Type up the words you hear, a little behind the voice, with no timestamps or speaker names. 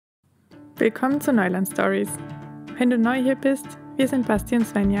Willkommen zu Neuland Stories. Wenn du neu hier bist, wir sind Basti und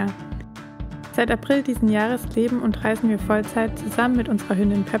Svenja. Seit April diesen Jahres leben und reisen wir Vollzeit zusammen mit unserer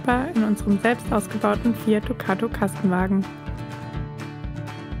Hündin Pepper in unserem selbst ausgebauten Fiat Ducato Kastenwagen.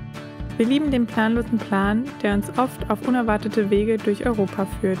 Wir lieben den planlosen Plan, der uns oft auf unerwartete Wege durch Europa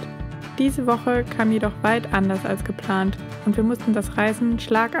führt. Diese Woche kam jedoch weit anders als geplant und wir mussten das Reisen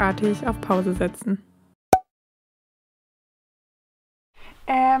schlagartig auf Pause setzen.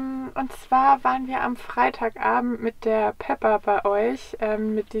 Und zwar waren wir am Freitagabend mit der Pepper bei euch,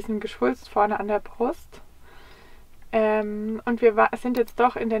 mit diesem Geschwulst vorne an der Brust. Und wir sind jetzt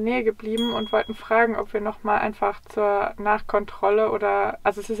doch in der Nähe geblieben und wollten fragen, ob wir nochmal einfach zur Nachkontrolle oder,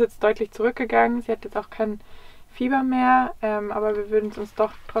 also es ist jetzt deutlich zurückgegangen, sie hat jetzt auch kein Fieber mehr, aber wir würden es uns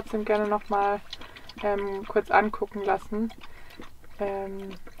doch trotzdem gerne nochmal kurz angucken lassen,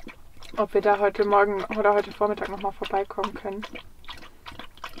 ob wir da heute Morgen oder heute Vormittag nochmal vorbeikommen können.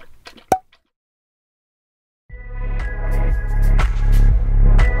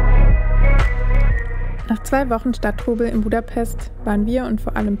 Nach 2 Wochen Stadttrubel in Budapest waren wir und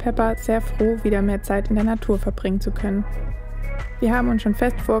vor allem Pepper sehr froh, wieder mehr Zeit in der Natur verbringen zu können. Wir haben uns schon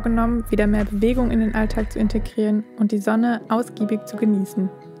fest vorgenommen, wieder mehr Bewegung in den Alltag zu integrieren und die Sonne ausgiebig zu genießen.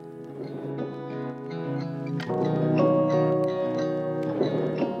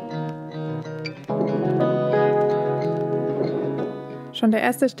 Schon der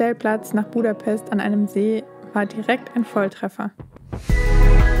erste Stellplatz nach Budapest an einem See war direkt ein Volltreffer.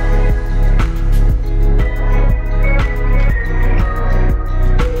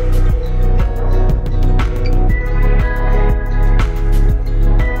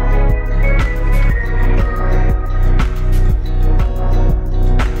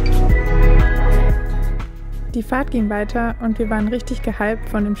 Die Fahrt ging weiter und wir waren richtig gehypt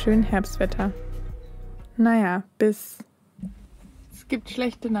von dem schönen Herbstwetter. Naja, bis... Es gibt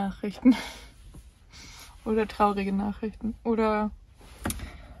schlechte Nachrichten. Oder traurige Nachrichten. Oder...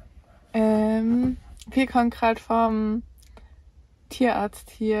 wir kommen gerade vom Tierarzt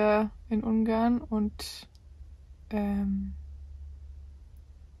hier in Ungarn und... Gott,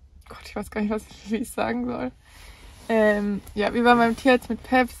 ich weiß gar nicht, wie ich sagen soll. Ja, wir waren beim Tierarzt mit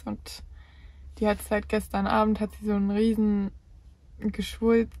Peps und... Die hat seit gestern Abend so einen riesen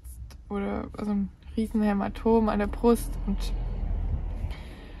Geschwulst oder also ein riesen Hämatom an der Brust und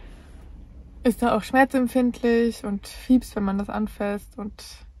ist da auch schmerzempfindlich und fiebst, wenn man das anfasst und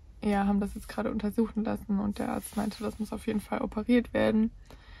ja, haben das jetzt gerade untersuchen lassen und der Arzt meinte, das muss auf jeden Fall operiert werden.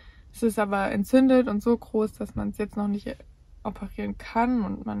 Es ist aber entzündet und so groß, dass man es jetzt noch nicht operieren kann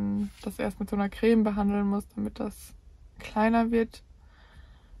und man das erst mit so einer Creme behandeln muss, damit das kleiner wird.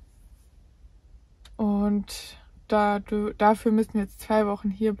 Und dafür müssen wir jetzt 2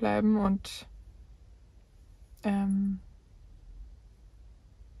 Wochen hier bleiben und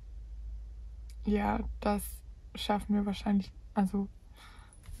ja, das schaffen wir wahrscheinlich, also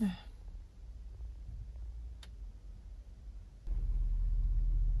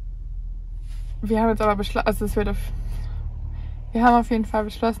wir haben jetzt aber beschlossen, wir haben auf jeden Fall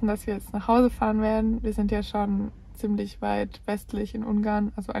beschlossen, dass wir jetzt nach Hause fahren werden. Wir sind ja schon ziemlich weit westlich in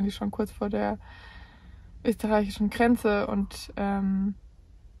Ungarn, also eigentlich schon kurz vor der österreichischen Grenze und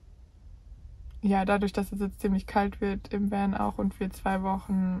ja, dadurch, dass es jetzt ziemlich kalt wird im Van auch und wir 2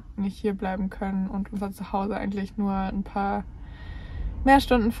 Wochen nicht hier bleiben können und unser Zuhause eigentlich nur ein paar mehr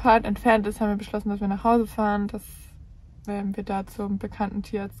Stunden Fahrt entfernt ist, haben wir beschlossen, dass wir nach Hause fahren, dass wir da zum bekannten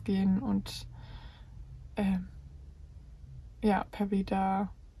Tierarzt gehen und ja, Peppy da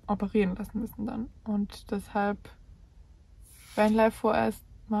operieren lassen müssen dann. Und deshalb VANLIFE vorerst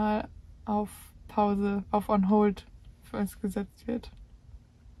mal auf Pause, auf On Hold für uns gesetzt wird.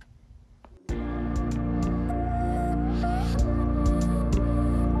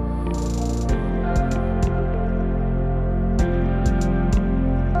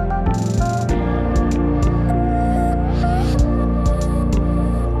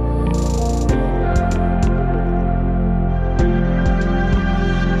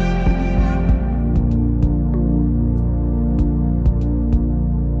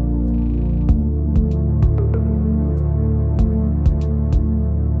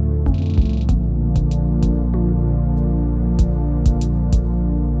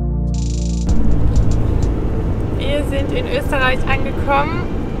 In Österreich angekommen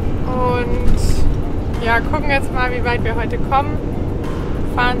und ja, gucken jetzt mal, wie weit wir heute kommen.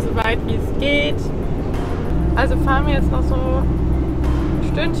 Fahren so weit wie es geht. Also fahren wir jetzt noch so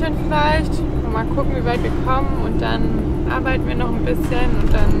ein Stündchen vielleicht und mal gucken, wie weit wir kommen und dann arbeiten wir noch ein bisschen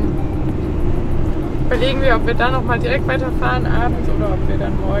und dann überlegen wir, ob wir dann noch mal direkt weiterfahren abends oder ob wir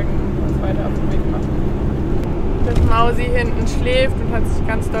dann morgen uns weiter auf den Weg machen. Das Mausi hinten schläft und hat sich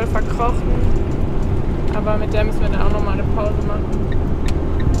ganz doll verkrochen. Aber mit der müssen wir dann auch nochmal eine Pause machen.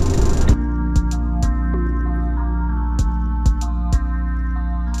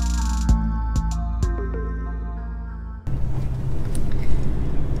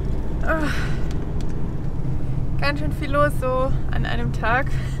 Ganz schön viel los so an einem Tag.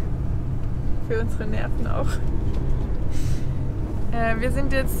 Für unsere Nerven auch. Wir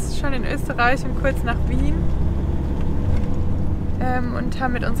sind jetzt schon in Österreich und kurz nach Wien und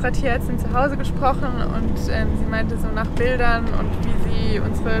haben mit unserer Tierärztin zu Hause gesprochen und sie meinte so nach Bildern und wie sie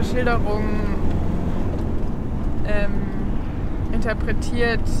unsere Schilderungen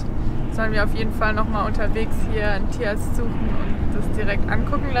interpretiert, sollen wir auf jeden Fall nochmal unterwegs hier einen Tierarzt suchen und das direkt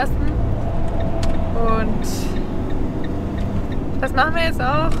angucken lassen. Und das machen wir jetzt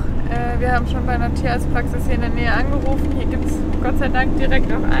auch. Wir haben schon bei einer Tierarztpraxis hier in der Nähe angerufen. Hier gibt es Gott sei Dank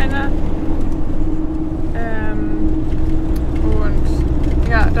direkt auch eine. Und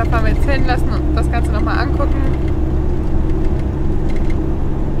ja, da fahren wir jetzt hin, lassen und das Ganze nochmal angucken.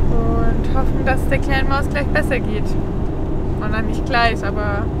 Und hoffen, dass es der kleinen Maus gleich besser geht. Und dann nicht gleich,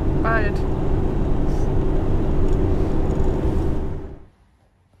 aber bald.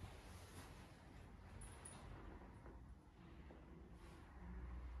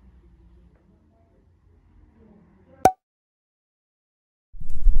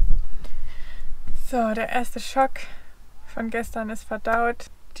 So, der erste Schock von gestern ist verdaut.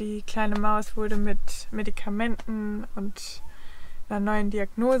 Die kleine Maus wurde mit Medikamenten und einer neuen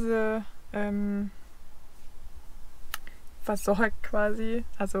Diagnose versorgt quasi.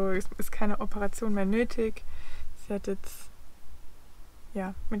 Also es ist keine Operation mehr nötig. Sie hat jetzt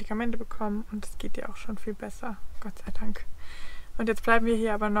Medikamente bekommen und es geht ihr auch schon viel besser, Gott sei Dank. Und jetzt bleiben wir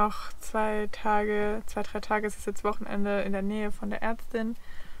hier aber noch 2, 3 Tage, es ist jetzt Wochenende in der Nähe von der Ärztin.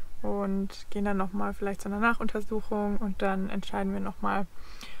 Und gehen dann nochmal vielleicht zu einer Nachuntersuchung und dann entscheiden wir nochmal,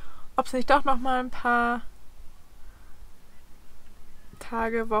 ob es nicht doch nochmal ein paar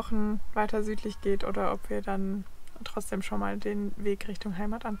Tage, Wochen weiter südlich geht oder ob wir dann trotzdem schon mal den Weg Richtung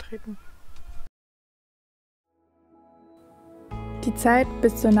Heimat antreten. Die Zeit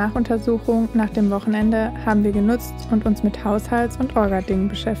bis zur Nachuntersuchung nach dem Wochenende haben wir genutzt und uns mit Haushalts- und Orga-Dingen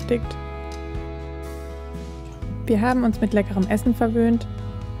beschäftigt. Wir haben uns mit leckerem Essen verwöhnt.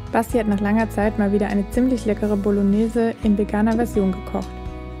 Basti hat nach langer Zeit mal wieder eine ziemlich leckere Bolognese in veganer Version gekocht.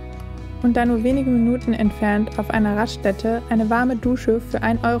 Und da nur wenige Minuten entfernt auf einer Raststätte eine warme Dusche für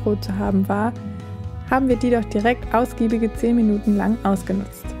 1 Euro zu haben war, haben wir die doch direkt ausgiebige 10 Minuten lang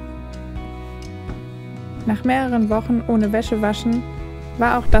ausgenutzt. Nach mehreren Wochen ohne Wäsche waschen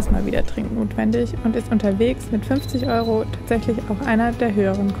war auch das mal wieder dringend notwendig und ist unterwegs mit 50 Euro tatsächlich auch einer der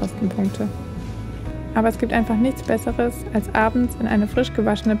höheren Kostenpunkte. Aber es gibt einfach nichts Besseres, als abends in eine frisch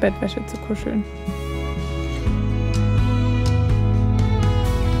gewaschene Bettwäsche zu kuscheln.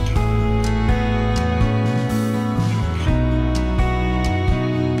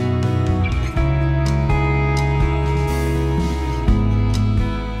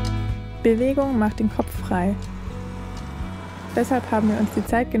 Bewegung macht den Kopf frei. Deshalb haben wir uns die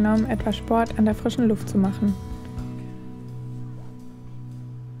Zeit genommen, etwas Sport an der frischen Luft zu machen.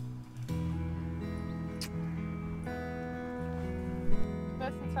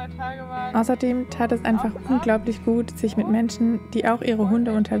 Außerdem tat es einfach unglaublich gut, sich mit Menschen, die auch ihre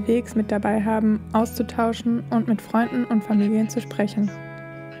Hunde unterwegs mit dabei haben, auszutauschen und mit Freunden und Familien zu sprechen.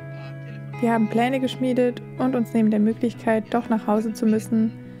 Wir haben Pläne geschmiedet und uns neben der Möglichkeit, doch nach Hause zu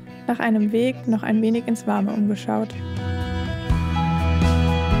müssen, nach einem Weg noch ein wenig ins Warme umgeschaut.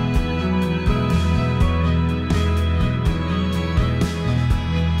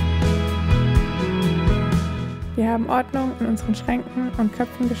 Wir haben Ordnung in unseren Schränken und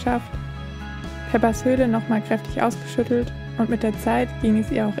Köpfen geschafft, Peppas Höhle nochmal kräftig ausgeschüttelt und mit der Zeit ging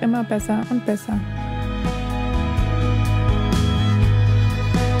es ihr auch immer besser und besser.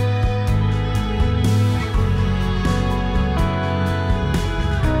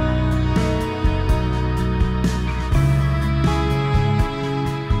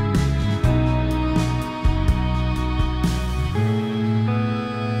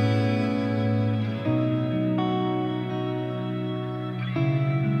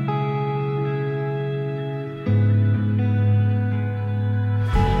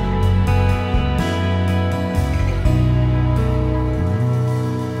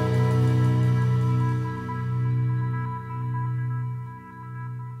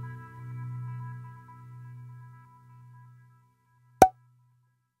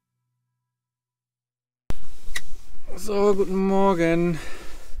 So, guten Morgen.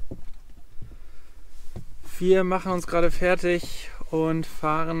 Wir machen uns gerade fertig und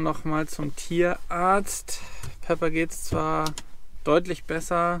fahren nochmal zum Tierarzt. Pepper geht es zwar deutlich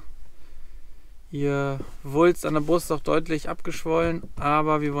besser, ihr Wulst an der Brust ist auch deutlich abgeschwollen,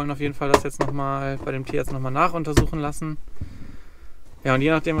 aber wir wollen auf jeden Fall das jetzt nochmal bei dem Tierarzt nochmal nachuntersuchen lassen. Ja, und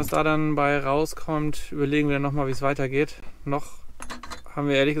je nachdem, was da dann bei rauskommt, überlegen wir nochmal, wie es weitergeht. Noch haben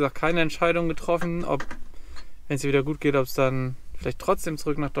wir ehrlich gesagt keine Entscheidung getroffen, ob, wenn es ihr wieder gut geht, ob es dann vielleicht trotzdem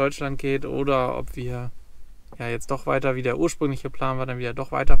zurück nach Deutschland geht oder ob wir ja jetzt doch weiter, wie der ursprüngliche Plan war, dann wieder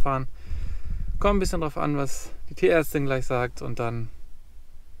doch weiterfahren. Kommt ein bisschen drauf an, was die Tierärztin gleich sagt und dann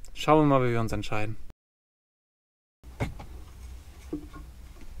schauen wir mal, wie wir uns entscheiden.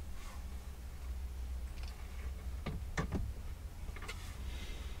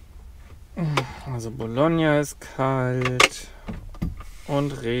 Also Bologna ist kalt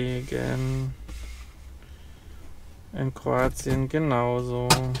und Regen. In Kroatien genauso.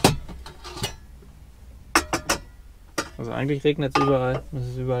 Also eigentlich regnet es überall, es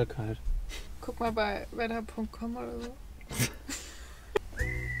ist überall kalt. Guck mal bei wetter.com oder so.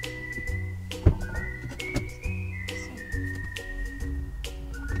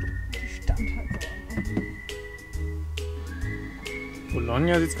 Die stand halt so.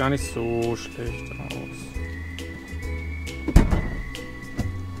 Bologna sieht gar nicht so schlecht aus.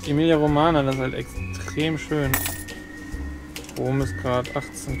 Die Emilia Romagna, das ist halt extrem schön. Rom ist gerade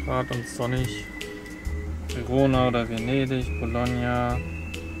 18 Grad und sonnig. Verona oder Venedig, Bologna,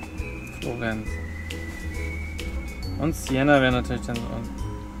 Florenz. Und Siena wäre natürlich dann. Und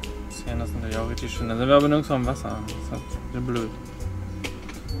Siena ist natürlich auch richtig schön. Da sind wir aber nirgendwo am Wasser. Das ist halt sehr blöd.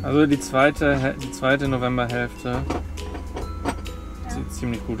 Also die zweite Novemberhälfte sieht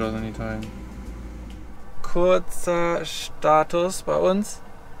ziemlich gut aus in Italien. Kurzer Status bei uns.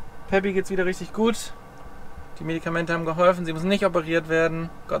 Peppy geht's wieder richtig gut. Die Medikamente haben geholfen. Sie muss nicht operiert werden.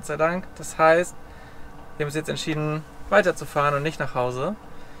 Gott sei Dank. Das heißt, wir haben uns jetzt entschieden, weiterzufahren und nicht nach Hause.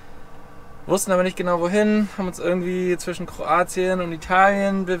 Wussten aber nicht genau wohin, haben uns irgendwie zwischen Kroatien und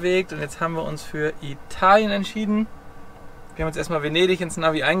Italien bewegt und jetzt haben wir uns für Italien entschieden. Wir haben jetzt erstmal Venedig ins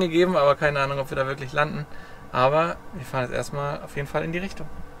Navi eingegeben, aber keine Ahnung, ob wir da wirklich landen. Aber wir fahren jetzt erstmal auf jeden Fall in die Richtung.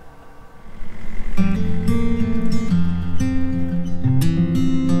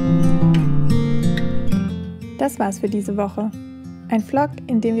 Das war's für diese Woche. Ein Vlog,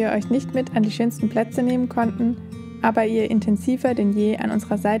 in dem wir euch nicht mit an die schönsten Plätze nehmen konnten, aber ihr intensiver denn je an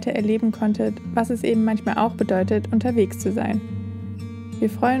unserer Seite erleben konntet, was es eben manchmal auch bedeutet, unterwegs zu sein. Wir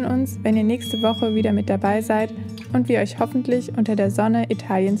freuen uns, wenn ihr nächste Woche wieder mit dabei seid und wir euch hoffentlich unter der Sonne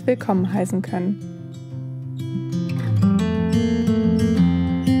Italiens willkommen heißen können.